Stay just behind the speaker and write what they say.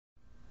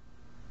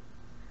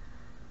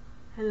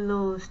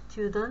Hello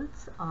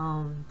students,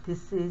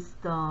 this is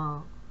the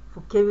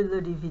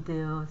vocabulary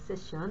video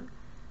session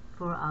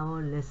for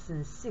our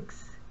lesson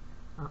 6,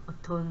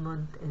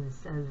 Atonement and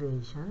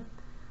Salvation.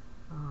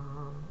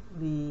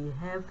 We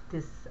have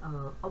this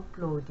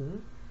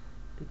uploading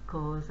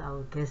because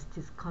our guest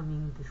is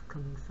coming this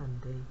coming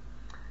Sunday.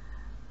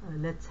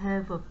 Let's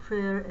have a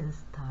prayer and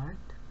start.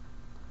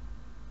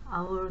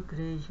 Our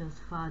gracious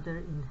Father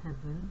in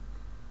heaven,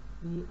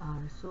 we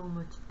are so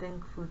much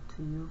thankful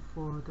to you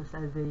for the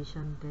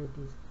salvation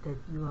that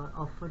you are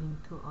offering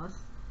to us,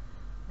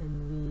 and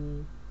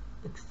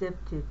we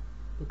accept it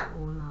with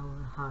all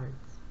our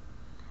hearts.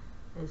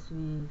 As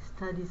we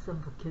study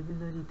some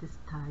vocabulary this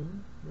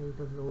time, may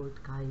the Lord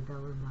guide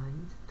our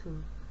minds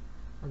to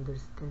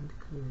understand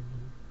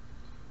clearly.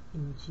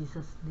 In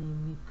Jesus'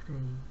 name we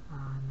pray.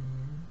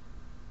 Amen.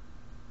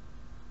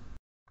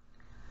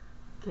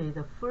 Okay,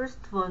 the first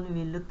one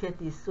we look at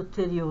is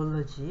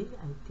soteriology.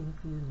 I think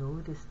you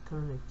know this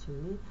term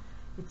actually.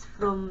 It's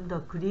from the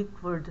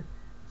Greek word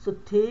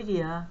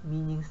soteria,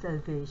 meaning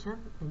salvation,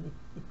 and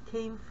it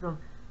came from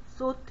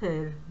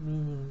soter,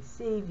 meaning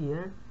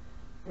savior,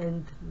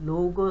 and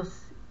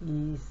logos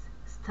is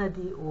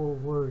study or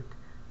word.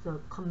 So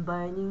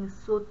combining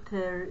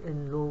soter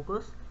and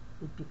logos,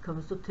 it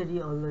becomes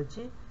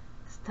soteriology,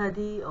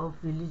 study of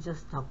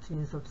religious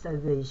doctrines of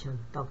salvation,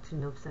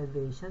 doctrine of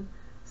salvation,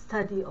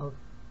 study of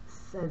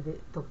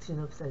doctrine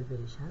of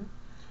salvation.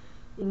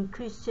 In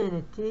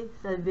Christianity,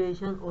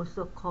 salvation,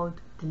 also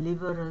called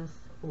deliverance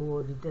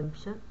or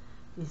redemption,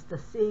 is the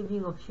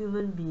saving of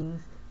human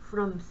beings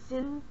from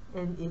sin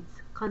and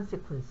its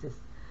consequences.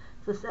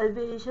 So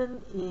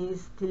salvation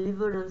is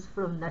deliverance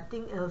from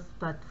nothing else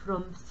but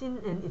from sin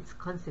and its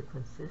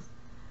consequences.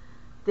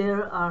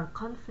 There are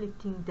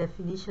conflicting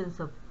definitions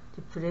of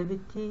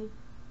depravity,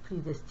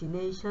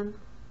 predestination,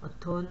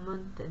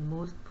 atonement, and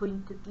most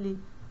pointedly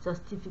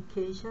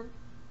justification,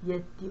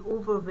 yet the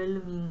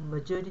overwhelming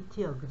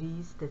majority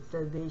agrees that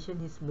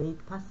salvation is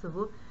made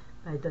possible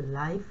by the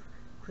life,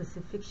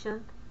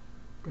 crucifixion,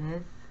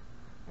 death,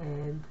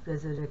 and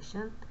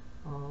resurrection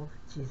of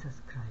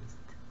Jesus Christ.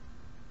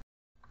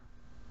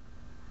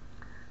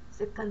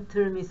 Second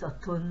term is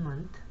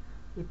atonement.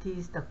 It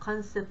is the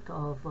concept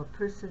of a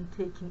person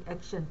taking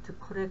action to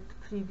correct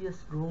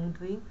previous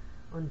wrongdoing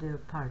on their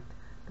part.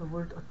 The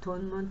word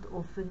atonement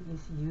often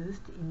is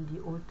used in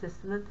the Old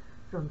Testament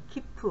from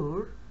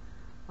Kippur,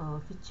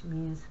 which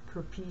means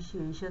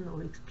propitiation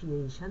or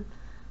expiation.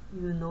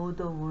 You know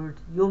the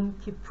word Yom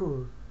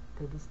Kippur,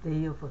 that is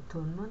Day of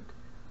Atonement,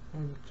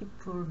 and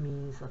Kippur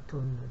means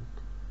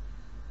atonement.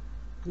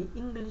 The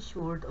English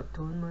word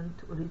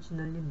atonement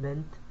originally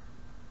meant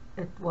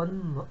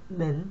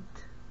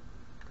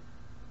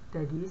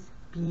that is,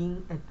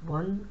 being at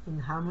one in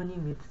harmony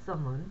with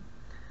someone.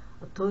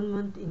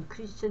 Atonement in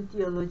Christian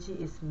theology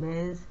is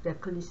man's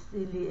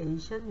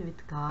reconciliation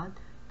with God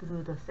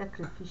through the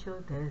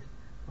sacrificial death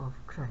of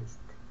Christ.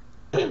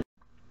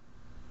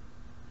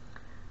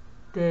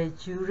 De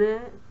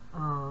jure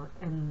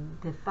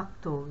and de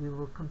facto we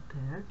will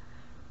compare.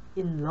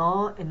 In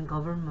law and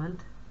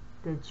government,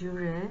 de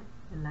jure,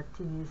 in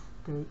Latin is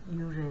de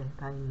jure,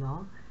 by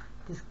law,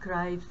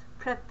 describes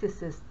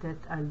practices that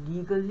are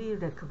legally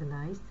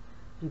recognized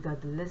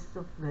regardless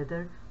of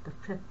whether the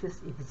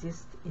practice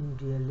exists in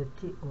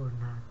reality or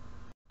not.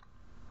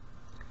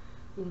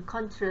 In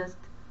contrast,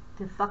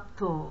 de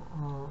facto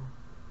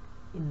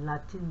in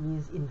Latin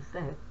means in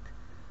fact,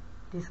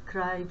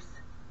 describes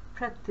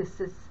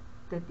practices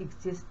that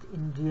exist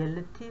in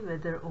reality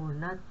whether or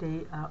not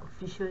they are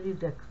officially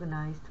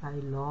recognized by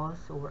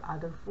laws or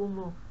other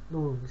formal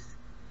norms.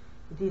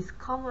 It is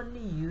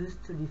commonly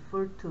used to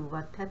refer to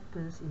what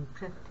happens in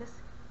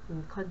practice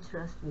in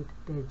contrast with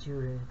de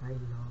jure, by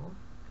law.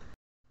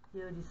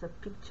 Here is a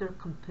picture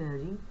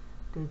comparing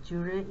de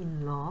jure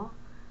in law.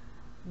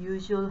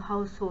 Usual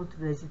household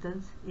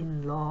residence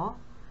in law,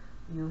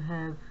 you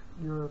have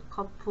your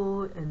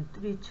couple and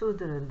 3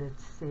 children,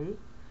 let's say,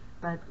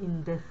 but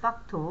in de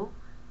facto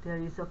there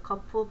is a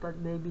couple, but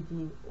maybe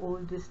the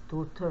oldest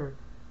daughter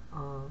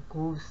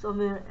goes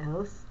somewhere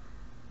else.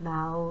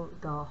 Now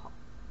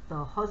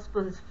the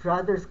husband's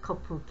brother's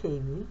couple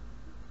came in,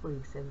 for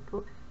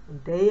example,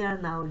 and they are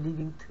now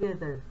living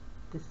together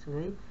this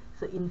way.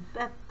 So in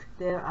fact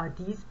there are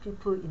these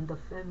people in the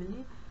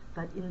family,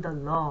 but in the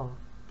law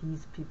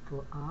these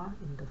people are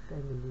in the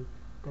family.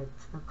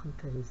 That's the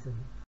comparison.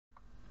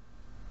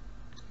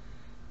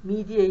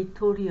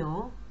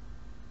 Mediatorial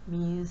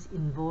means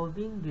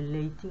involving,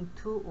 relating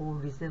to, or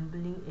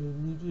resembling a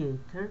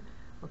mediator,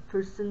 a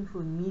person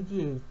who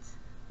mediates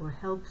or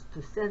helps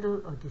to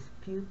settle a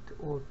dispute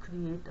or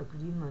create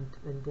agreement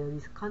when there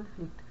is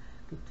conflict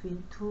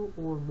between 2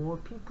 or more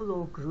people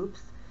or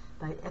groups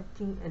by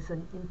acting as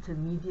an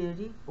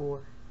intermediary or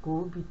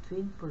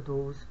go-between for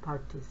those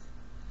parties.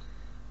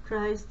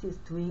 Christ is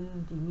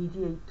doing the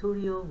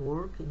mediatorial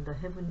work in the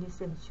heavenly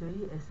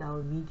sanctuary as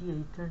our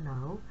mediator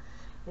now,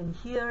 and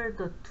here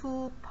the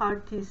 2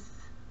 parties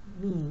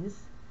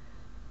means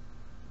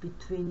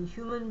between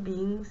human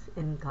beings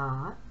and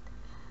God.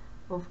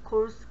 Of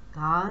course,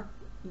 God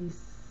is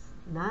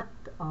not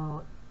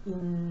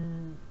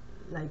in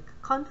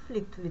like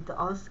conflict with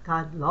us.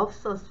 God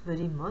loves us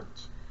very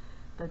much,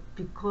 but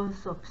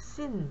because of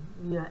sin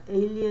we are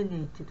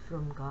alienated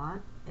from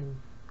God,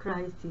 and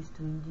Christ is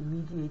doing the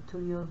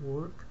mediatorial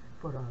work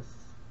for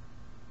us.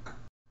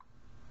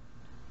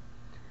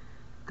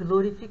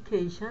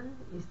 Glorification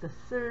is the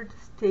third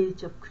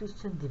stage of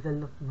Christian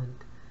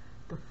development,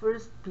 the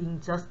first being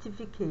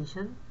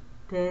justification,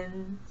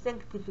 then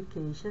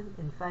sanctification,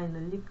 and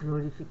finally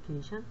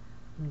glorification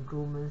in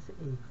Romans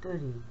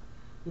 8:30.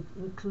 It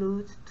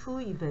includes two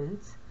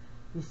events: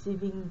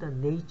 receiving the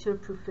nature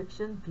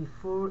perfection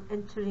before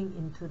entering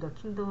into the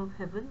kingdom of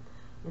heaven,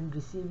 and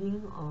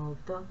receiving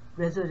of the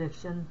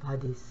resurrection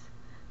bodies.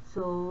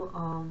 So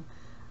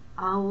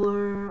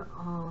our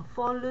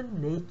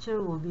fallen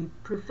nature will be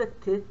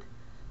perfected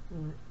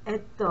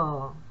at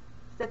the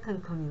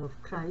second coming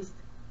of Christ,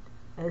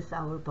 as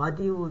our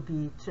body will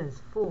be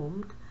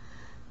transformed,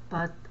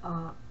 but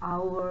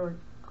our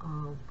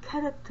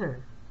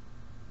character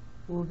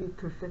will be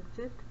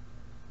perfected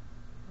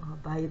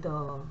by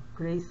the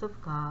grace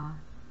of God,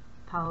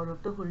 power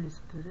of the Holy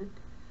Spirit,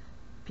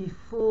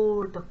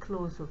 before the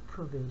close of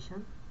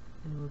probation,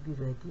 and will be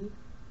ready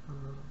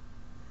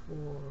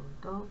for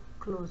the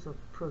close of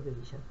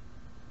probation.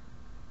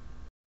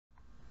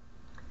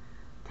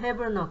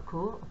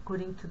 Tabernacle,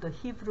 according to the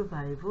Hebrew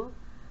Bible,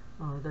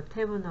 the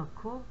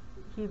tabernacle,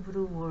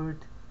 Hebrew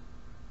word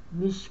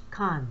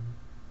mishkan,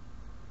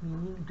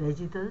 meaning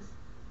residence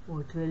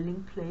or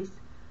dwelling place,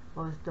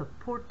 was the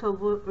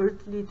portable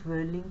earthly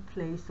dwelling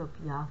place of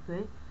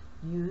Yahweh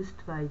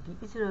used by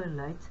the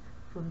Israelites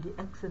from the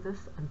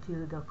Exodus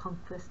until the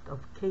conquest of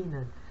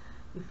Canaan.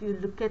 If you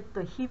look at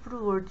the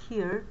Hebrew word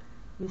here,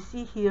 you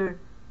see here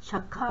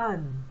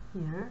shakan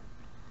here.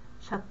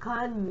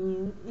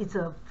 Shakan is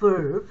a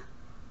verb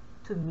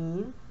to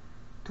mean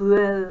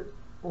dwell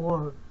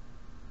or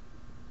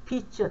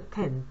pitch a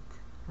tent,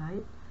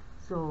 right?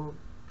 So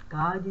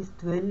God is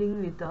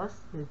dwelling with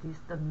us. That is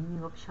the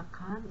meaning of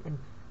shakan, and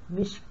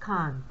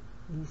mishkan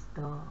is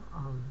the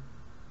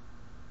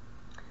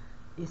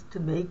is to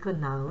make a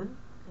noun,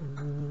 and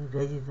meaning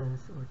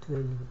residence or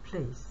dwelling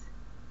place.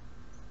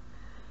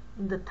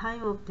 In the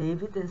time of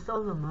David and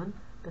Solomon,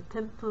 the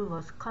temple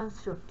was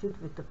constructed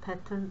with the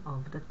pattern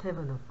of the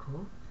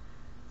tabernacle.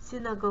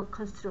 Synagogue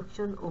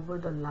construction over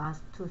the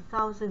last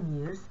 2,000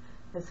 years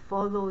has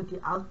followed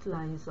the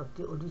outlines of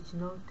the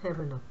original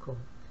tabernacle.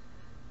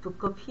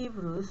 Book of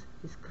Hebrews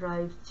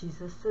describes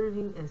Jesus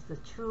serving as the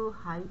true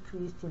high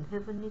priest in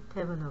heavenly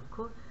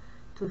tabernacle,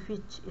 to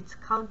which its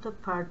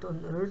counterpart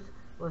on earth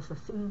was a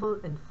symbol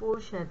and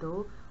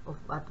foreshadow of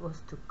what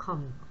was to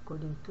come,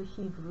 according to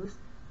Hebrews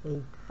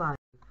 8:5.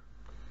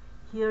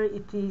 Here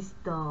it is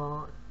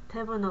the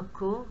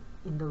tabernacle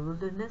in the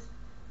wilderness,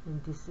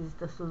 and this is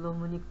the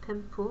Solomonic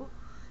temple.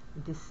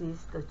 This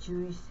is the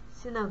Jewish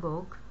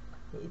synagogue.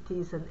 It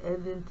is an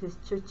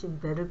Adventist church in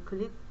Battle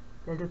Creek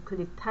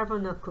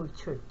Tabernacle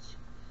Church.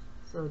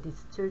 So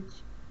this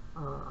church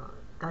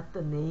got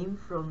the name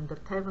from the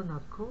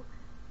tabernacle,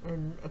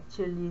 and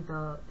actually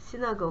the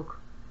synagogue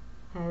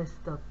has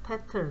the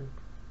pattern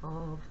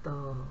of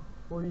the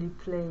holy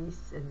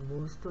place and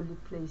most holy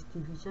place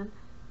division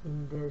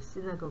in their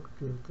synagogue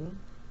building,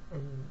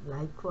 and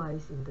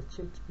likewise in the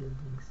church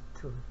buildings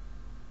too.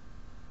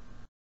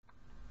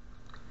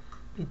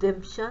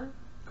 Redemption.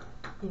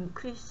 In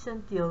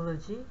Christian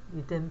theology,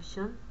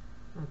 redemption,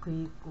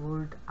 Greek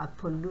word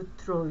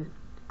apolutrosis,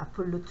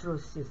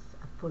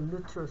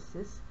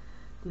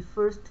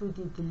 refers to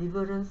the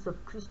deliverance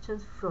of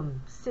Christians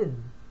from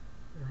sin,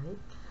 right?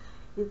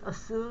 It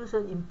assumes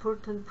an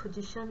important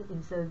position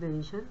in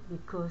salvation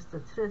because the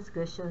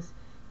transgressions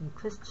in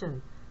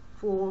question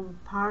form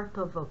part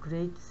of a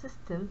great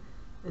system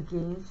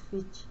against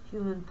which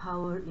human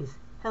power is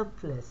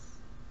helpless.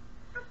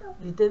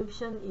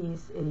 Redemption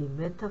is a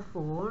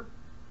metaphor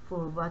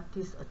for what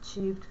is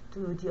achieved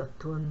through the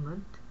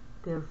atonement.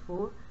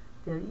 Therefore,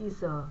 there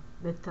is a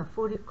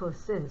metaphorical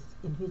sense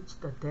in which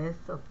the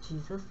death of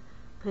Jesus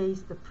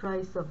pays the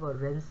price of a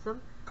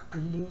ransom,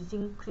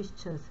 releasing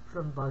Christians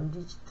from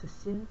bondage to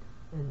sin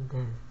and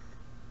death.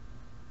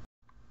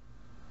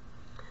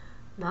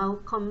 Now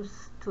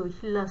comes to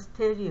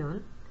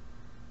hilasterion.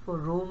 For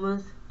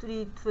Romans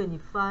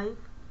 3:25,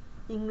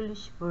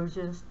 English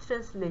versions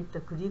translate the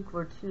Greek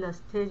word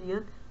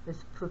hilasterion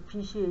as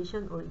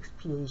propitiation or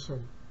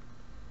expiation.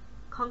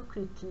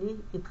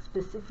 Concretely, it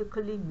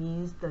specifically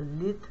means the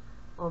lid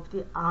of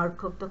the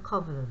Ark of the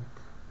Covenant.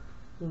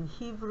 In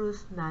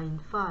Hebrews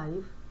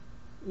 9:5,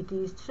 it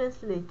is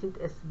translated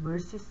as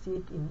mercy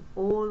seat in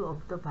all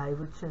of the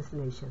Bible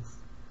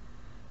translations.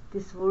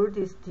 This word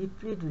is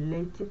deeply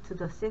related to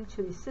the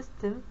sanctuary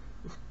system,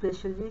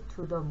 especially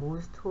to the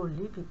Most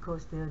Holy,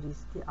 because there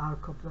is the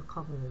Ark of the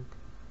Covenant,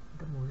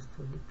 the Most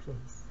Holy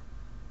place.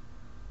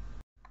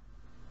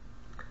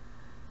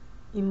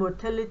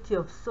 Immortality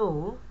of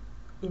soul.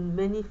 In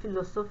many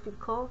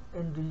philosophical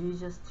and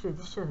religious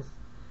traditions,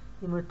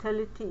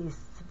 immortality is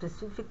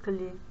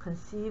specifically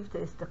conceived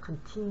as the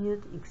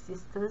continued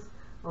existence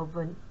of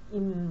an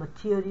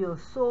immaterial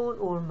soul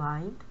or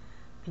mind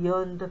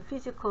beyond the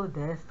physical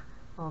death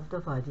of the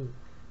body.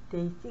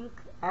 They think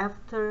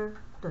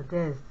after the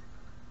death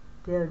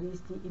there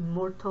is the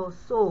immortal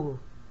soul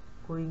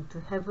going to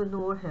heaven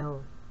or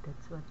hell.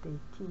 That's what they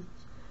teach.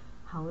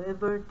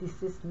 However,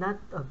 this is not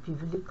a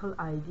biblical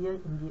idea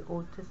in the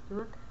Old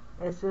Testament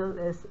as well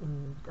as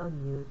in the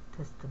New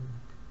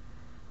Testament.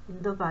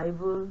 In the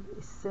Bible,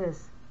 it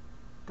says,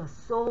 the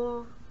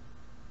soul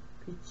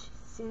which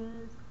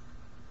sins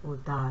will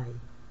die.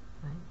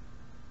 Right?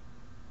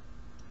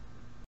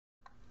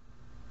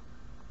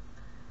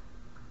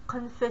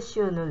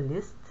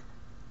 Confessionalist.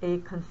 A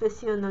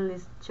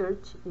confessionalist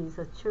church is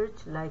a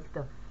church like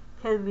the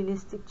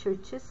Calvinistic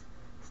churches,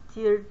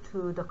 steered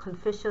to the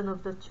confession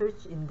of the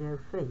church in their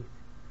faith.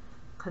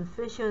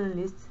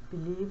 Confessionalists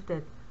believe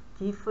that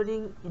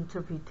differing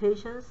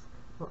interpretations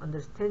or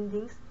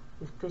understandings,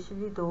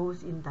 especially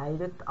those in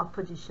direct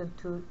opposition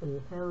to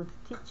a held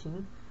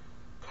teaching,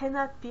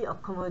 cannot be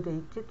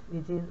accommodated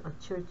within a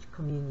church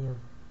communion.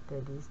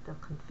 That is the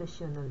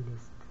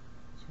confessionalist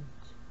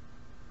church.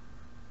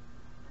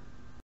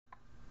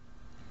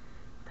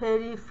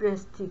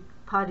 Periphrastic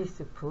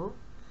participle.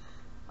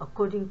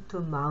 According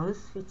to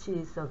Maus, which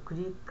is a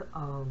Greek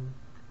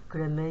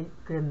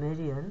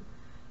grammarian,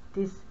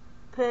 this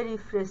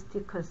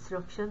periphrastic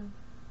construction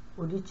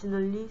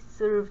originally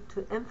served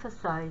to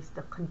emphasize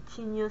the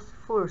continuous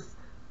force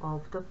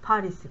of the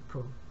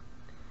participle.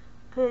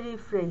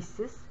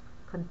 Periphrasis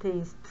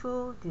contains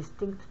two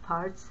distinct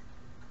parts.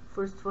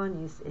 First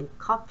one is a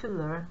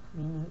copular,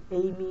 meaning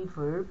aimee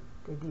verb,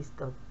 that is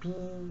the be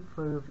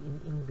verb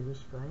in English,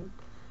 right?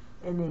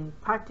 And a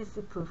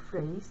participle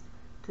phrase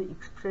to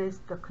express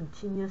the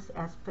continuous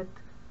aspect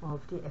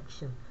of the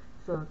action.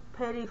 So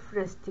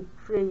periphrastic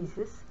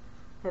phrases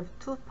have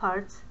two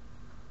parts,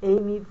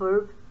 aimee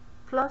verb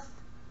plus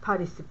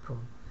participle,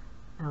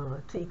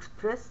 to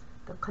express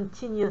the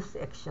continuous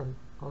action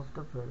of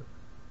the verb.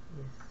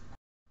 Yes.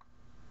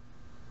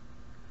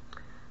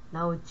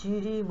 Now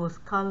Jiri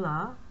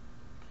Moskala,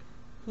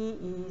 he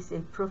is a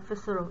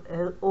professor of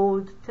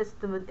Old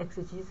Testament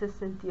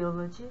exegesis and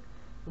theology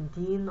and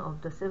Dean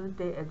of the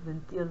Seventh-day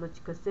Advent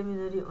Theological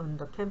Seminary on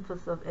the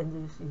campus of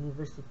Graduate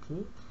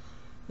University.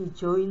 He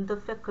joined the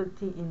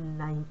faculty in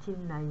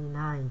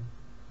 1999.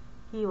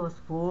 He was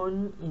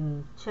born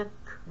in Czech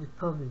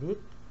Republic.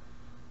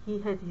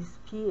 He had his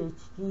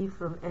PhD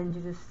from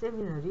Andrews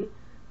Seminary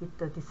with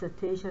the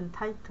dissertation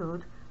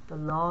titled The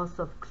Laws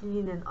of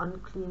Clean and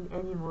Unclean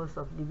Animals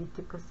of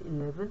Leviticus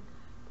 11,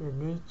 Their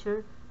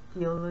Nature,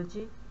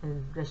 Theology,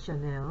 and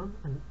Rationale,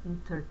 an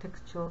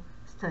intertextual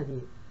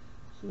study.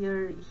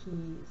 Here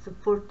he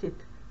supported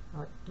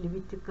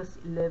Leviticus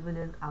 11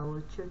 and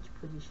our church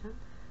position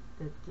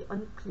that the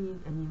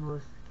unclean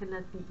animals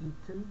cannot be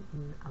eaten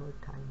in our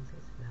times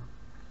as well.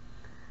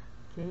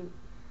 Okay,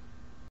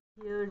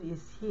 here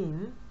is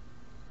him.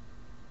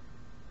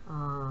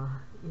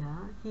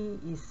 He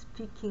is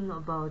speaking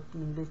about the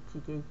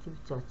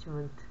investigative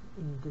judgment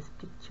in this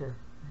picture.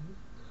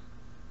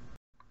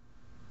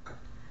 Right?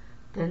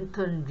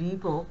 Denton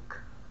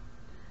Rebok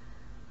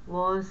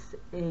was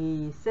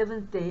a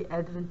Seventh-day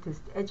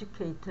Adventist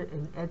educator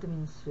and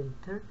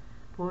administrator.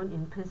 Born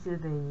in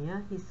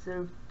Pennsylvania, he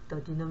served the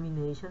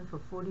denomination for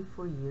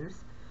 44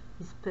 years.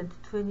 He spent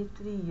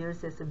 23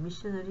 years as a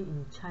missionary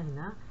in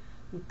China.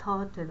 He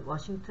taught at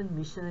Washington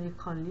Missionary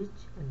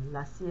College and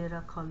La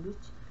Sierra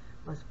College,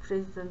 was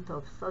president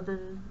of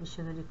Southern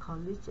Missionary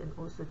College and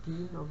also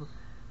dean of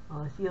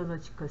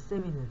Theological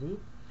Seminary.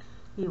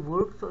 He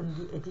worked on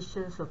the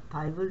editions of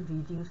Bible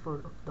readings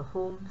for the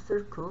Home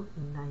Circle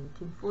in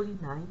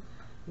 1949,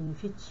 in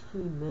which he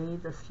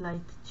made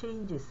slight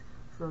changes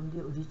from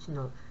the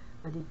original.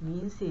 What it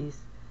means is,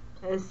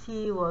 as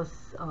he was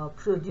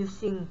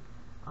producing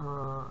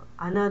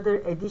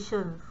another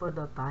edition for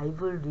the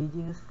Bible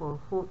readings for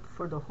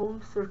the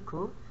Home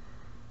Circle,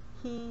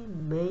 he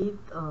made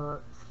a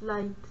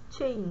slight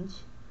change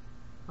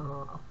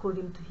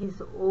according to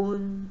his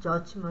own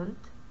judgment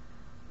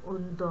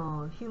on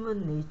the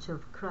human nature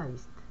of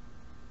Christ,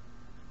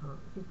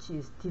 which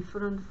is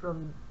different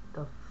from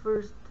the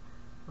first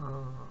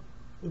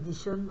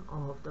edition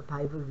of the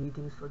Bible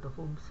readings for the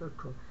Home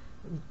Circle.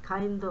 And it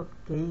kind of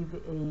gave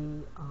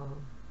a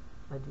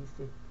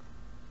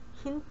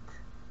hint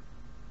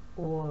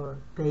or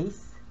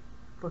base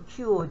for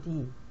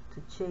QOD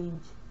to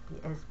change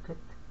the aspect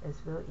as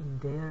well in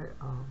their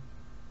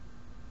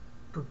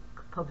book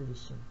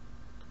publishing.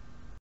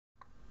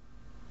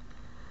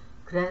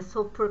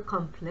 Grasshopper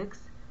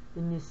complex.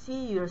 When you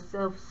see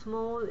yourself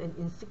small and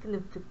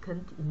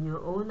insignificant in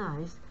your own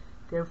eyes,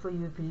 therefore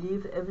you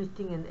believe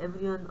everything and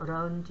everyone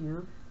around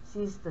you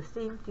sees the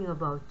same thing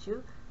about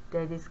you,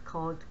 that is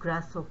called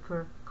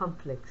grasshopper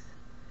complex.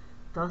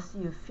 Thus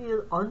you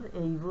feel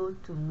unable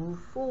to move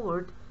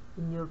forward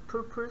in your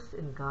purpose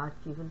and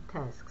God-given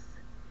tasks.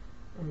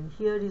 And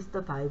here is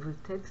the Bible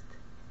text.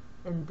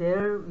 And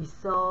there we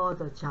saw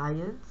the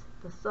giants,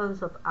 the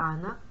sons of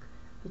Anak,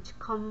 which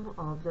come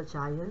of the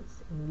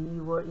giants, and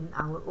we were in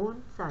our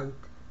own sight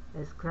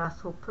as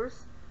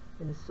grasshoppers,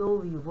 and so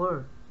we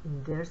were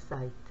in their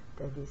sight.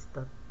 That is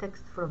the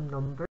text from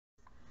Numbers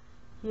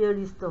Here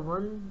is the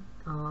one,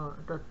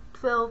 the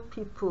 12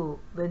 people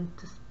went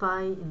to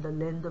spy in the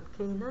land of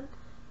Canaan,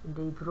 and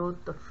they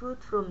brought the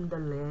fruit from the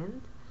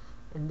land,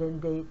 and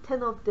then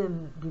 10 of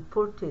them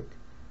reported,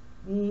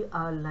 we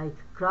are like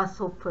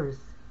grasshoppers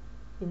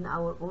in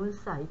our own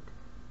sight.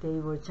 They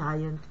were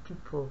giant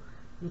people.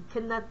 We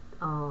cannot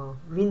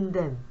win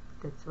them.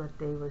 That's what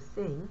they were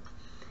saying.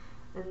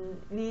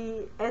 And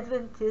we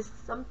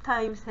Adventists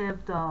sometimes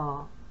have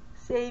the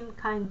same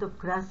kind of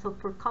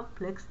grasshopper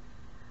complex,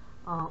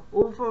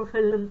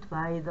 overwhelmed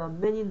by the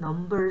many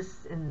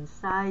numbers and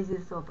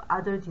sizes of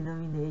other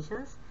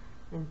denominations,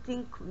 and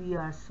think we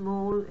are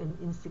small and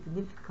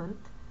insignificant.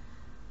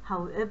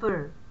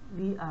 However,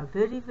 we are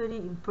very, very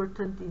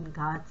important in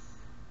God's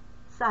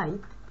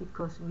sight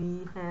because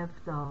we have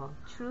the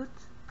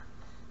truth.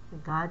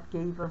 God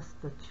gave us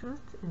the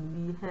truth,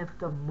 and we have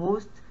the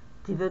most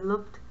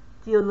developed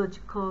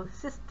theological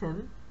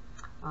system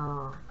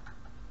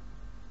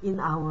in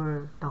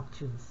our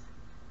doctrines.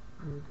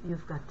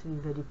 You've got to be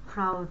very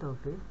proud of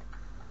it,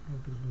 I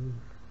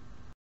believe.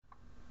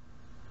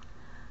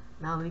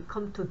 Now we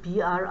come to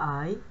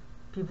BRI,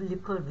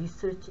 Biblical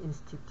Research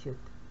Institute.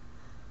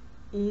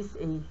 Is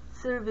a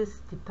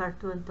service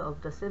department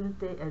of the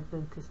Seventh-day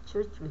Adventist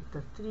Church with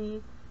the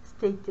 3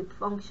 stated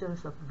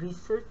functions of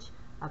research,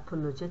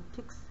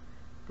 apologetics,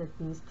 that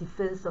means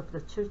defense of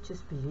the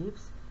church's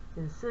beliefs,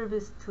 and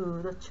service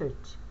to the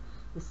church.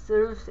 It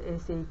serves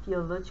as a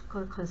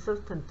theological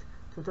consultant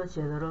to the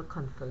General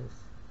Conference.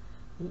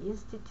 The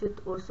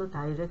Institute also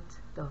directs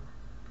the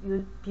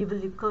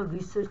Biblical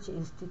Research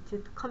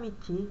Institute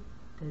Committee,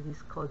 that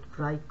is called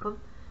BRICOM,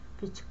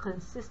 which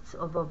consists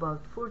of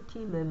about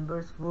 40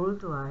 members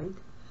worldwide,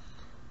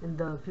 and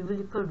the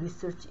Biblical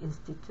Research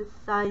Institute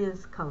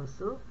Science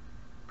Council,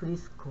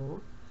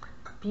 BRISCO.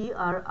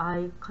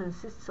 BRI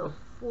consists of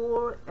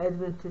 4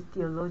 Adventist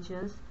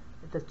theologians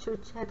at the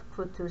church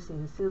headquarters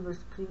in Silver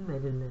Spring,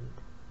 Maryland.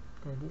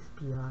 That is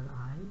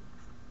BRI.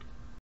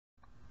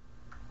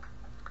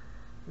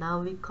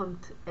 Now we come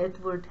to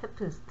Edward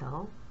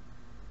Heppenstall.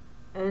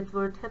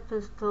 Edward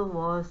Heppenstall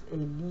was a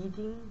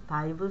leading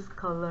Bible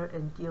scholar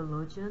and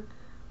theologian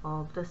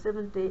of the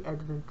Seventh-day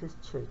Adventist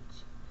Church.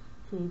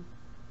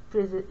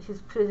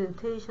 His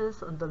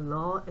presentations on the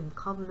law and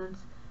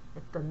covenants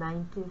at the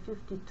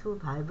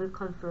 1952 Bible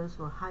Conference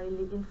were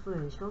highly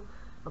influential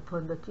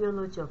upon the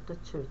theology of the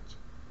church.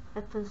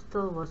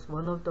 Heppenstall was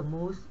one of the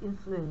most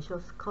influential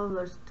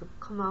scholars to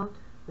come out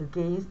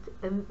against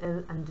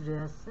M.L.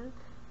 Andreasen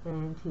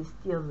and his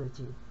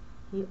theology.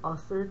 He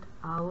authored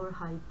Our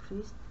High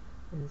Priest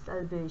and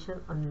Salvation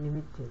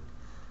Unlimited.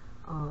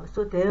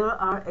 So there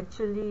are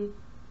actually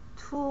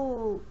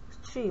 2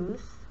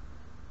 streams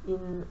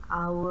in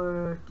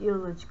our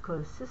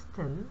theological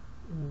system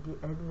in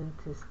the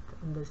Adventist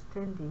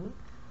understanding.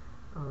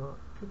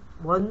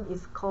 One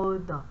is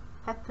called the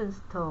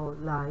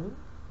Heppenstall line,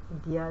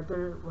 and the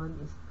other one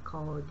is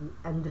called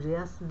the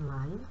Andreasen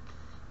line.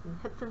 And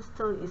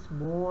Heppenstall is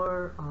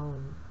more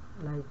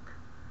like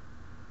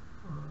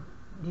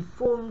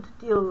Reformed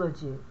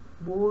theology,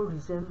 more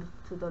resembles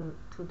to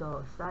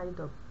the side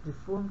of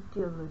Reformed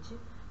theology,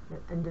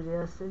 and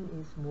Andreasen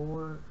is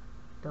more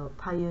the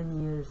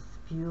pioneer's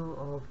view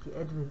of the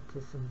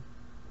Adventism,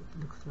 it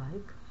looks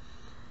like.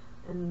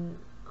 And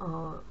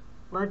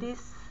what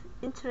is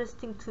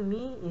interesting to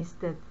me is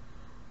that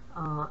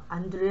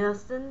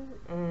Andreasen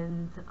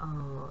and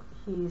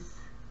his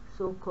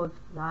so-called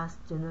last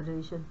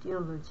generation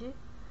theology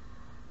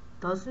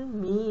doesn't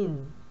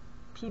mean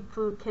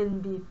people can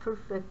be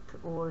perfect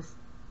or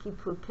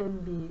people can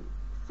be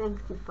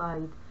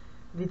sanctified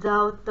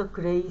without the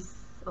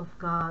grace of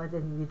God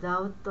and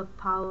without the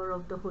power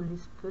of the Holy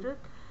Spirit,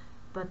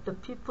 but the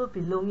people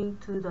belonging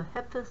to the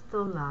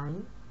Heppenstall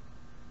line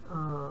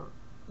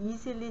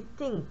easily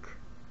think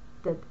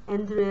that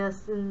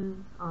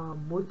Andreasen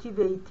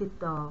motivated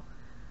the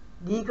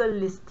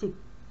legalistic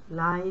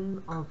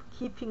line of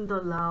keeping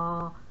the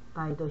law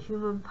by the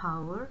human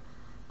power,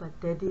 but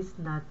that is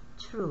not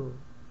true.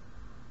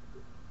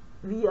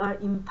 We are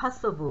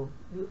impossible.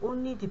 We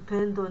only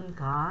depend on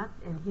God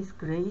and His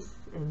grace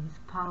and His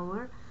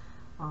power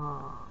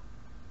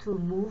to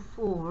move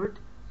forward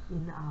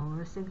in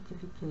our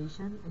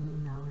sanctification and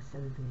in our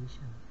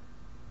salvation.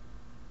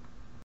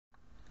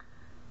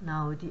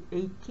 Now, the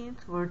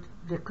 18th word,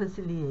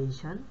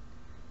 reconciliation,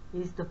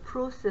 is the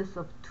process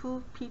of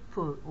 2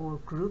 people or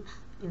groups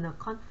in a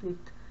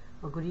conflict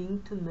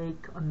agreeing to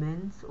make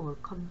amends or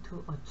come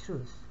to a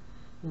truce.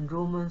 In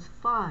Romans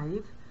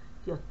 5,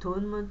 the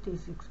atonement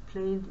is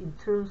explained in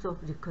terms of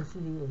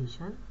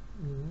reconciliation,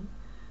 meaning,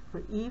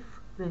 for if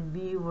when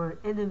we were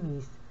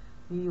enemies,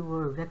 we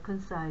were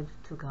reconciled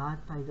to God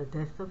by the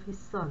death of His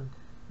Son,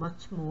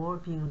 much more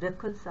being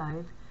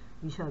reconciled,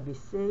 we shall be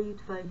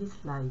saved by His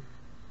life.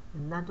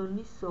 And not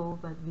only so,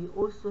 but we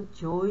also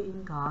joy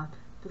in God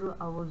through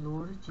our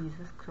Lord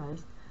Jesus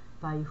Christ,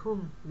 by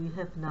whom we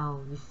have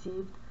now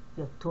received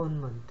the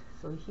atonement.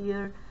 So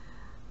here,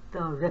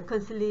 the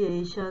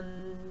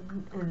reconciliation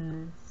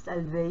and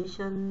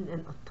salvation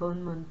and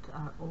atonement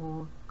are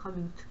all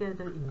coming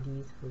together in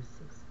these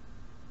verses.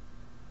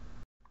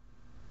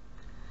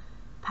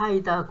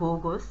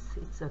 Pedagogos,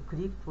 it's a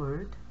Greek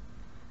word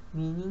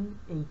meaning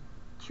a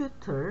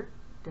tutor,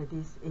 that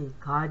is a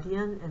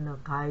guardian and a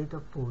guide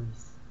of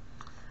boys.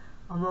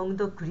 Among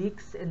the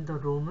Greeks and the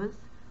Romans,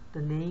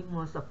 the name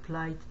was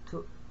applied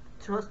to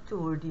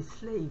trustworthy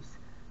slaves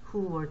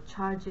who were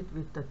charged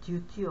with the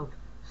duty of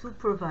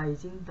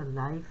supervising the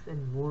life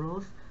and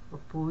morals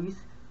of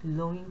boys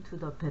belonging to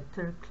the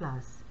better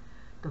class.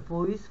 The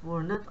boys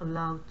were not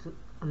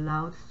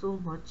allowed so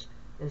much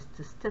as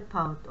to step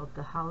out of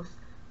the house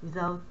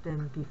without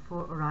them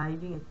before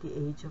arriving at the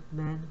age of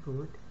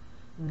manhood.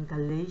 In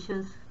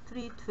Galatians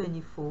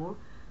 3:24,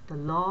 the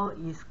law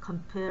is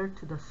compared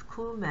to the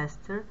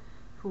schoolmaster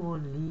who will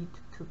lead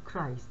to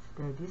Christ,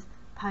 that is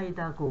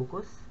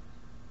pedagogos.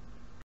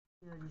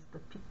 Here is the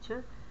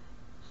picture.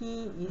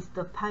 He is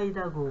the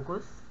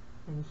pedagogos,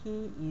 and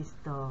he is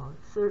the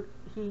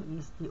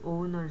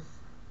owner's,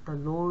 the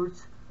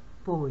Lord's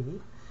boy,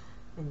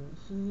 and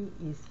he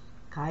is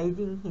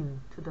guiding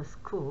him to the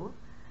school.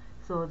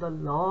 So the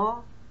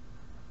law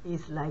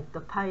is like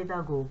the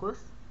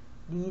pedagogos,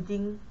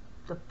 leading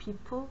the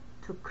people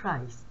to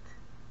Christ.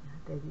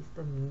 That is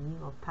the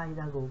meaning of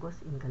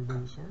pedagogos in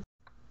Galatians.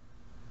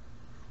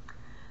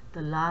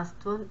 The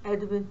last one,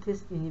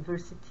 Adventist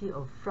University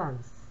of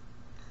France.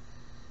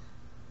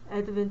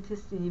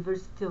 Adventist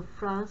University of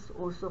France,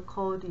 also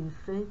called in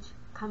French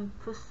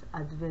Campus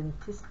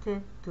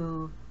Adventiste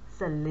du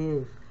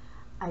Salève.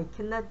 I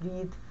cannot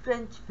read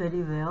French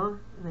very well.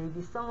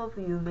 Maybe some of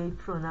you may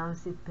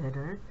pronounce it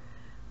better.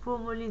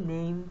 Formerly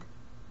named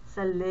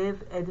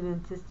Salève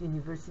Adventist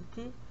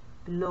University,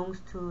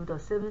 belongs to the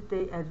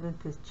Seventh-day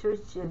Adventist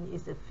Church and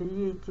is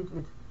affiliated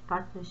with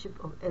Partnership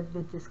of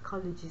Adventist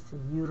Colleges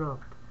in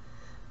Europe.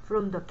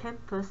 From the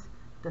campus,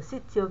 the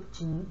city of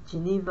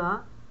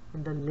Geneva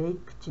and the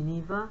Lake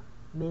Geneva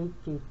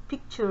make a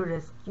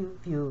picturesque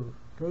view.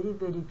 Very,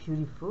 very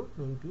beautiful,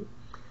 maybe.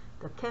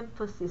 The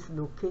campus is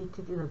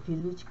located in a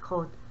village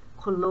called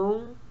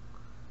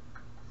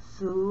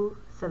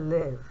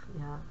Cologne-sur-Salève.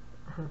 Yeah,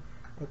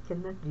 I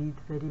cannot read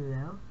very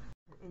well.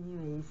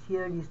 Anyways,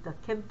 here is the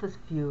campus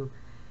view.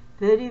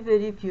 Very,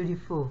 very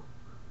beautiful.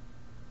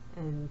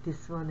 And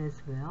this one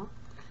as well.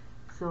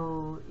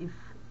 So if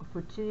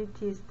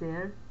opportunity is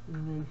there, you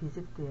may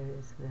visit there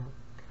as well.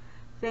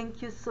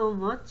 Thank you so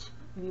much.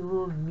 We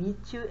will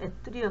meet you at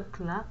 3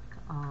 o'clock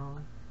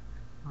on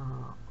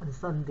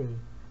Sunday.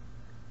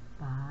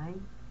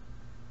 Bye.